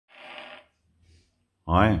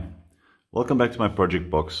Hi, welcome back to my project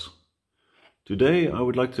box. Today I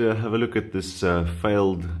would like to have a look at this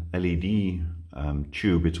failed LED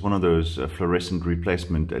tube. It's one of those fluorescent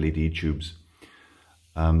replacement LED tubes.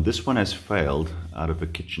 This one has failed out of a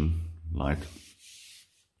kitchen light.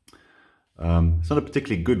 It's not a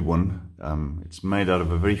particularly good one. It's made out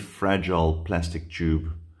of a very fragile plastic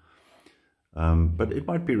tube, but it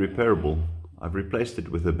might be repairable. I've replaced it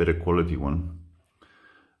with a better quality one,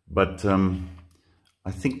 but I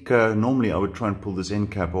think normally I would try and pull this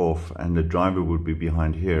end cap off and the driver would be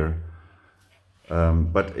behind here,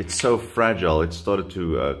 but it's so fragile, it started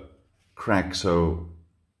to crack, so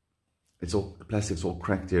the plastic's all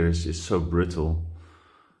cracked here. It's so brittle.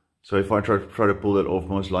 So if I try to pull that off,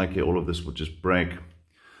 most likely all of this would just break.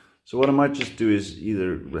 So what I might just do is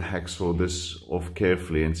either hacksaw this off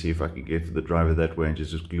carefully and see if I can get to the driver that way and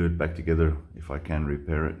just glue it back together if I can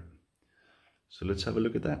repair it. So let's have a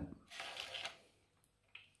look at that.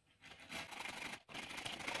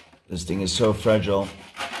 This thing is so fragile,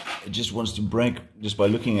 it just wants to break just by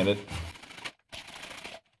looking at it.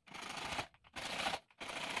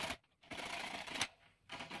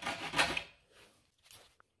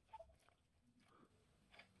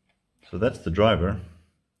 So that's the driver.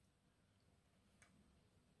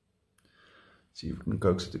 See if we can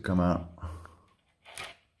coax it to come out.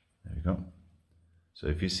 There you go. So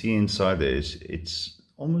if you see inside there, it's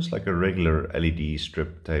almost like a regular LED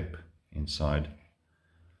strip tape inside.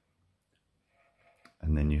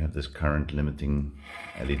 And then you have this current limiting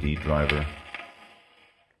LED driver.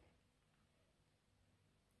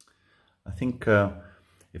 I think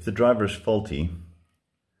if the driver is faulty,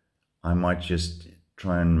 I might just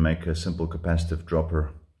try and make a simple capacitive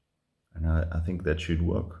dropper, and I think that should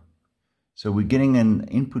work. So we're getting an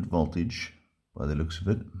input voltage by the looks of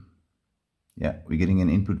it. Yeah, we're getting an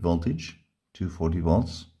input voltage, 240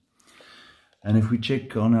 volts. And if we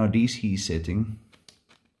check on our DC setting,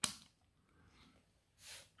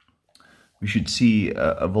 we should see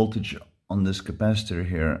a voltage on this capacitor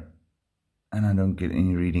here, and I don't get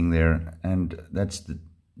any reading there, and that's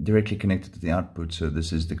directly connected to the output. So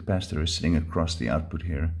this is the capacitor is sitting across the output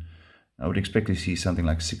here. I would expect to see something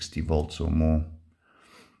like 60 volts or more.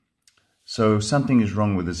 So something is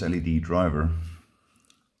wrong with this LED driver.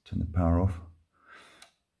 Turn the power off.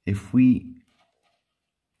 If we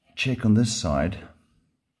check on this side,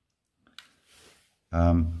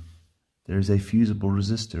 there is a fusible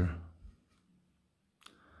resistor.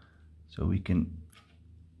 So we can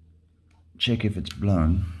check if it's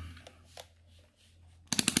blown.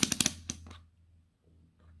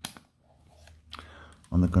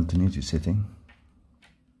 On the continuity setting.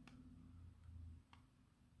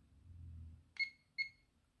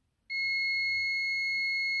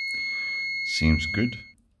 Seems good.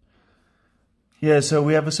 Yeah, so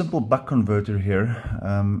we have a simple buck converter here.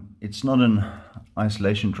 It's not an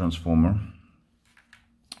isolation transformer.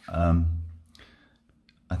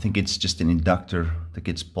 I think it's just an inductor that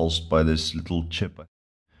gets pulsed by this little chip,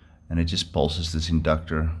 and it just pulses this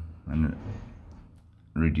inductor and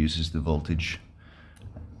reduces the voltage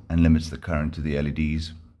and limits the current to the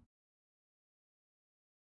LEDs.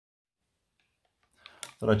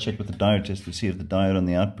 Thought I'd check with the diode test to see if the diode on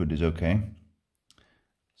the output is okay.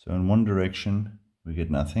 So in one direction we get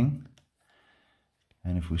nothing,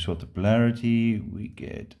 and if we sort the polarity we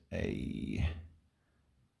get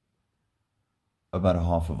about a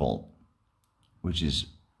 ½ volt, which is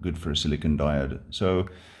good for a silicon diode. So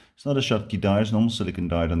it's not a Schottky diode, it's normal silicon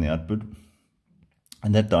diode on the output,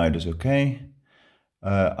 and that diode is okay.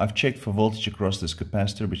 I've checked for voltage across this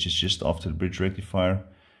capacitor, which is just after the bridge rectifier,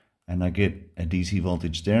 and I get a DC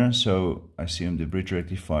voltage there, so I assume the bridge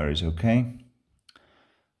rectifier is okay.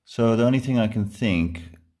 So the only thing I can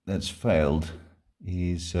think that's failed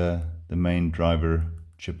is the main driver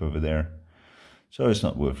chip over there, so it's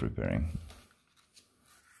not worth repairing.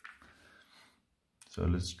 So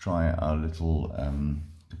let's try our little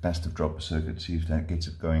capacitive dropper circuit, see if that gets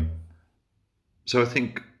it going. So I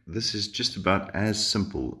think this is just about as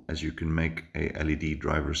simple as you can make a LED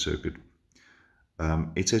driver circuit.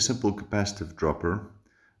 It's a simple capacitive dropper,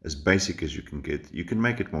 as basic as you can get. You can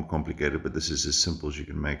make it more complicated, but this is as simple as you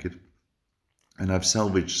can make it. And I've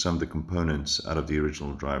salvaged some of the components out of the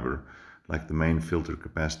original driver, like the main filter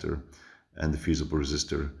capacitor and the fusible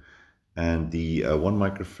resistor. And the 1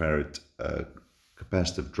 microfarad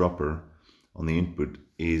capacitive dropper on the input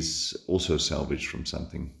is also salvaged from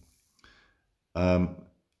something.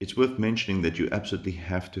 It's worth mentioning that you absolutely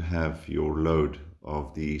have to have your load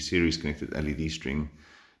of the series connected LED string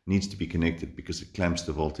needs to be connected because it clamps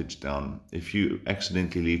the voltage down. If you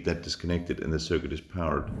accidentally leave that disconnected and the circuit is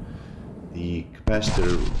powered, the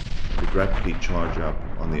capacitor would rapidly charge up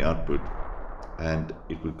on the output and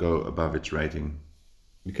it would go above its rating.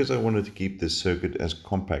 Because I wanted to keep this circuit as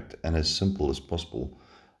compact and as simple as possible,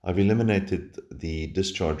 I've eliminated the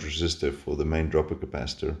discharge resistor for the main dropper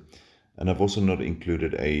capacitor, and I've also not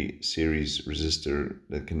included a series resistor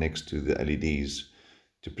that connects to the LEDs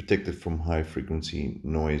to protect it from high frequency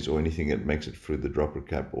noise or anything that makes it through the dropper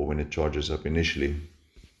cap or when it charges up initially.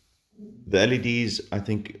 The LEDs, I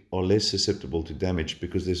think, are less susceptible to damage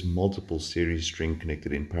because there's multiple series string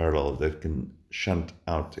connected in parallel that can shunt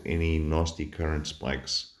out any nasty current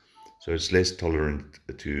spikes. So it's less tolerant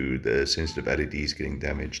to the sensitive LEDs getting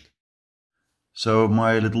damaged. So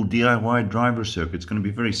my little DIY driver circuit is going to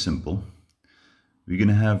be very simple. We're going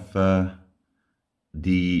to have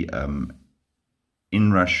the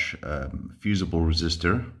inrush fusible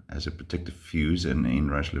resistor as a protective fuse and an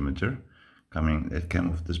inrush limiter that came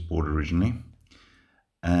off this board originally,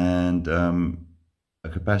 and a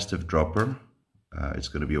capacitive dropper. It's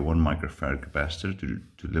going to be a 1 microfarad capacitor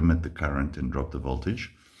to limit the current and drop the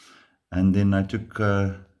voltage. And then I took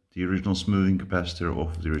the original smoothing capacitor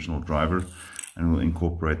off of the original driver and we'll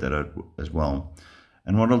incorporate that out as well.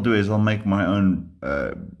 And what I'll do is I'll make my own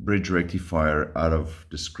bridge rectifier out of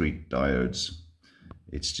discrete diodes.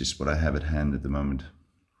 It's just what I have at hand at the moment.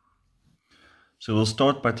 So we'll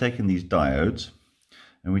start by taking these diodes,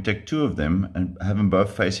 and we take 2 of them and have them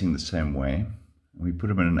both facing the same way. And we put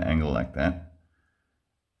them at an angle like that,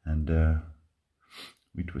 and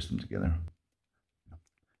we twist them together.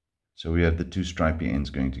 So we have the 2 stripy ends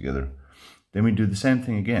going together. Then we do the same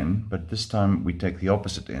thing again, but this time we take the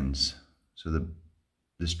opposite ends. So the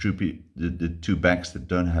 2 backs that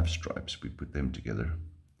don't have stripes, we put them together,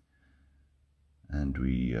 and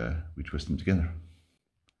we twist them together.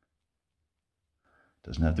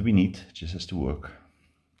 Doesn't have to be neat, it just has to work.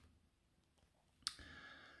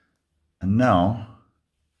 And now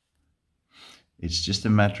it's just a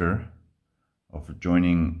matter of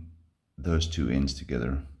joining those 2 ends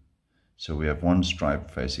together. So we have 1 stripe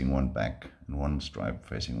facing 1 back and 1 stripe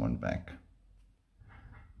facing 1 back.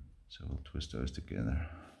 So we'll twist those together.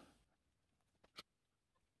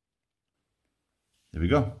 There we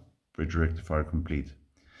go, bridge rectifier complete.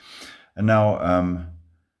 And now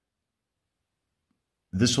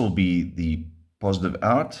this will be the positive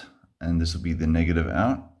out, and this will be the negative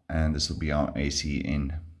out, and this will be our AC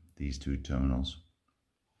in, these 2 terminals.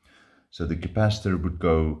 So the capacitor would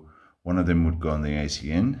go, one of them would go on the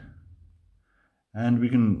AC in, and we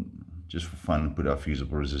can, just for fun, put our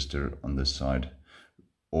fusible resistor on this side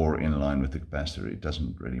or in line with the capacitor, it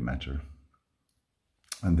doesn't really matter.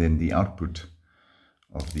 And then the output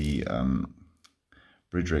of the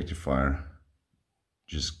bridge rectifier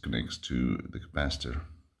just connects to the capacitor.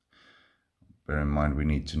 Bear in mind we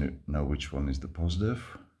need to know which one is the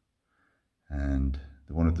positive, and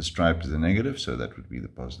the one with the stripe is the negative, so that would be the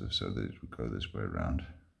positive, so that it would go this way around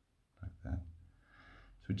like that.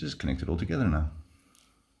 So we just connect it all together now.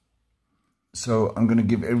 So I'm going to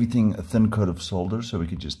give everything a thin coat of solder so we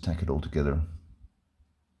can just tack it all together.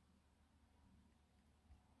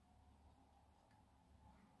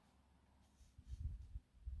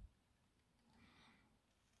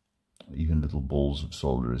 Even little balls of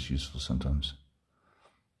solder is useful sometimes.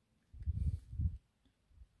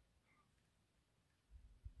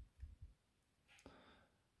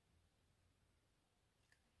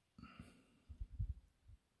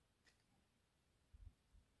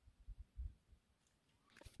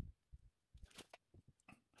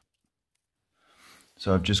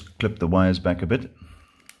 So I've just clipped the wires back a bit.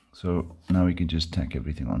 So now we can just tack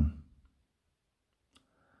everything on.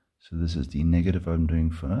 So this is the negative I'm doing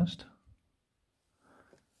first,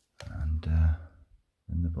 and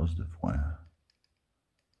then the positive wire.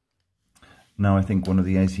 Now I think one of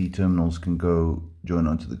the AC terminals can go join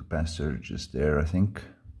onto the capacitor just there, I think.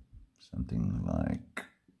 Something like,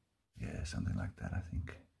 yeah, something like that, I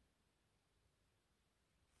think.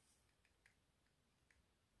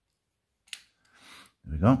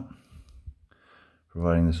 There we go.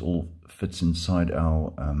 Providing this all fits inside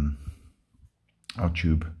our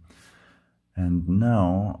tube. And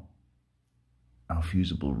now our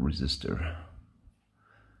fusible resistor,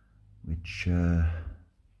 which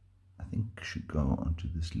I think should go onto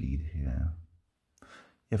this lead here.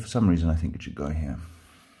 Yeah, for some reason I think it should go here.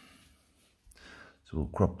 So we'll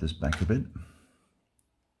crop this back a bit.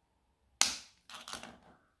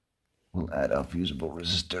 We'll add our fusible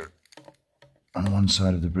resistor on one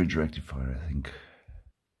side of the bridge rectifier, I think.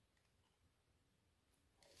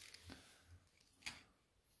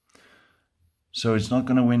 So it's not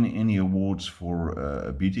going to win any awards for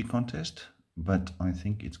a beauty contest, but I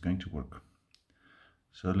think it's going to work.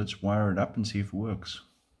 So let's wire it up and see if it works.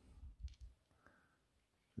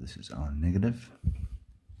 This is our negative.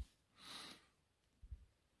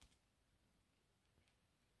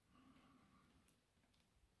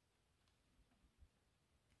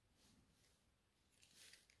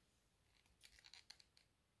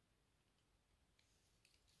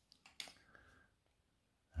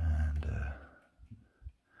 And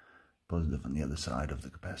positive on the other side of the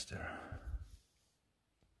capacitor.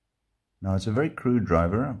 Now it's a very crude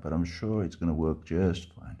driver, but I'm sure it's going to work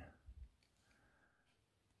just fine.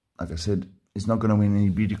 Like I said, it's not going to win any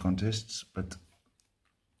beauty contests, but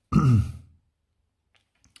as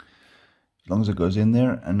long as it goes in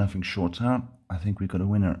there and nothing shorts out, I think we've got a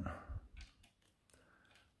winner.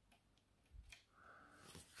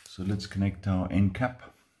 So let's connect our end cap.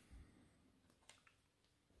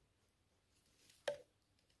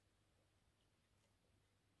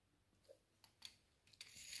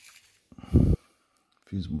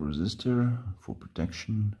 Fusible resistor for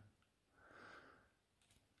protection.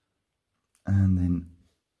 And then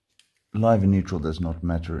live and neutral does not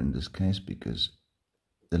matter in this case because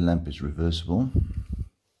the lamp is reversible.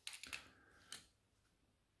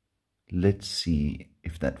 Let's see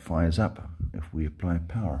if that fires up if we apply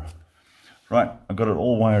power. Right, I've got it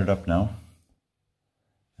all wired up now,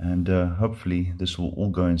 and hopefully this will all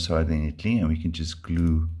go inside neatly, and we can just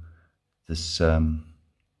glue this end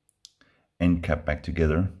cap back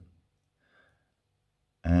together.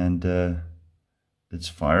 And let's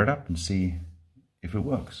fire it up and see if it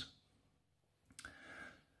works.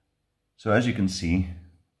 So as you can see,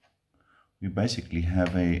 we basically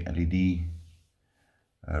have a LED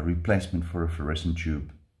replacement for a fluorescent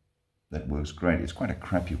tube that works great. It's quite a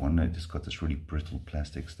crappy one. It just got this really brittle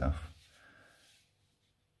plastic stuff.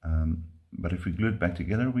 But if we glue it back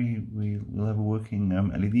together, we'll have a working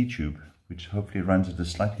LED tube, which hopefully runs at a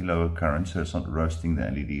slightly lower current, so it's not roasting the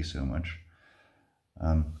LED so much.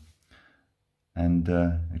 And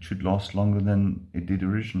it should last longer than it did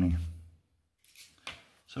originally.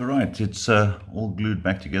 So right, it's all glued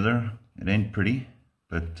back together. It ain't pretty,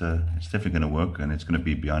 but it's definitely going to work, and it's going to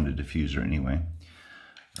be behind a diffuser anyway.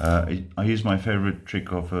 I use my favorite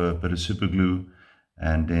trick of a bit of super glue,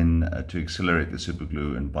 and then to accelerate the super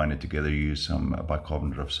glue and bind it together, you use some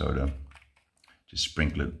bicarbonate of soda. Just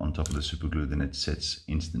sprinkle it on top of the super glue, then it sets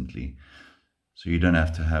instantly. So you don't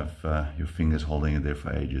have to have your fingers holding it there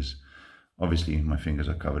for ages. Obviously my fingers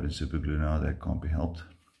are covered in super glue now, that can't be helped.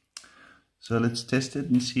 So let's test it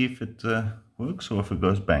and see if it works or if it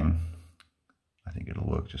goes bang. I think it'll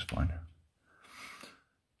work just fine.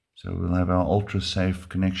 So we'll have our ultra safe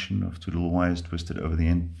connection of two little wires twisted over the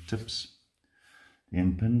end tips, the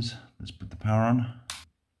end pins. Let's put the power on.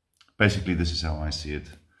 Basically this is how I see it.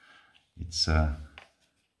 It's no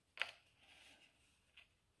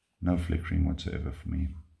flickering whatsoever for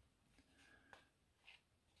me.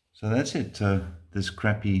 So that's it. This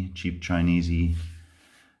crappy, cheap Chinesey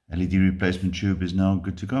LED replacement tube is now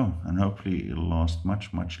good to go, and hopefully it'll last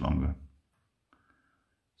much, much longer.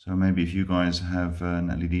 So maybe if you guys have an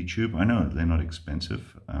LED tube, I know they're not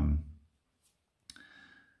expensive,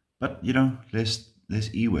 but you know, less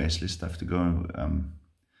e-waste, less stuff to go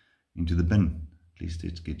into the bin. At least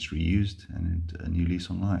it gets reused and a new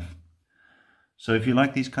lease on life. So if you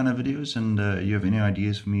like these kind of videos and you have any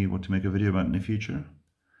ideas for me what to make a video about in the future,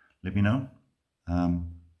 let me know.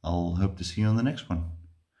 I'll hope to see you on the next one.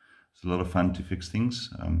 It's a lot of fun to fix things.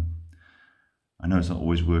 I know it's not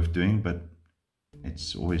always worth doing, but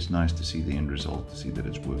it's always nice to see the end result, to see that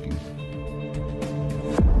it's working.